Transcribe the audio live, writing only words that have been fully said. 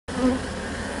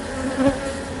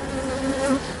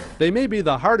They may be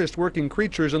the hardest working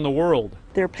creatures in the world.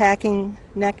 They're packing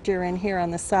nectar in here on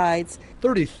the sides.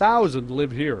 30,000 live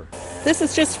here. This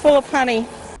is just full of honey.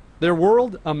 Their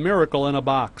world, a miracle in a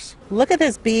box. Look at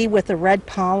this bee with the red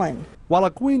pollen. While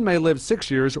a queen may live 6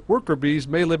 years, worker bees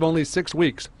may live only 6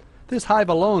 weeks. This hive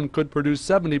alone could produce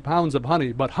 70 pounds of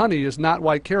honey, but honey is not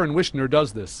why Karen Wishner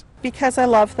does this. Because I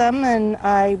love them and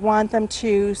I want them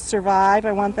to survive.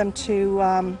 I want them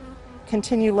to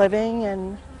continue living,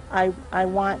 and I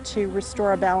want to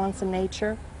restore a balance in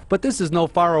nature. But this is no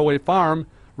faraway farm,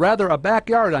 rather a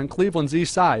backyard on Cleveland's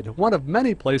east side, one of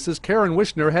many places Karen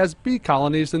Wishner has bee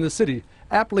colonies in the city,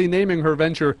 aptly naming her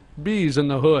venture Bees in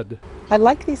the Hood. I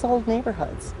like these old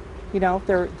neighborhoods. You know,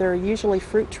 there are usually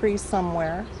fruit trees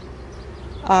somewhere.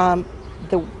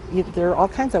 There are all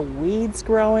kinds of weeds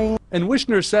growing. And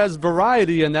Wishner says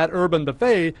variety in that urban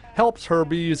buffet helps her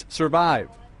bees survive.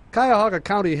 Cuyahoga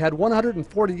County had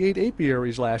 148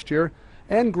 apiaries last year,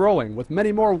 and growing, with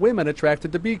many more women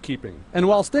attracted to beekeeping. And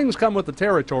while stings come with the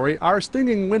territory, our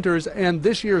stinging winters and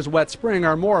this year's wet spring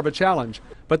are more of a challenge.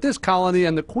 But this colony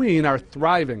and the queen are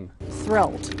thriving.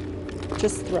 Thrilled,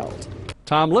 just thrilled.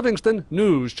 Tom Livingston,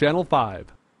 News Channel 5.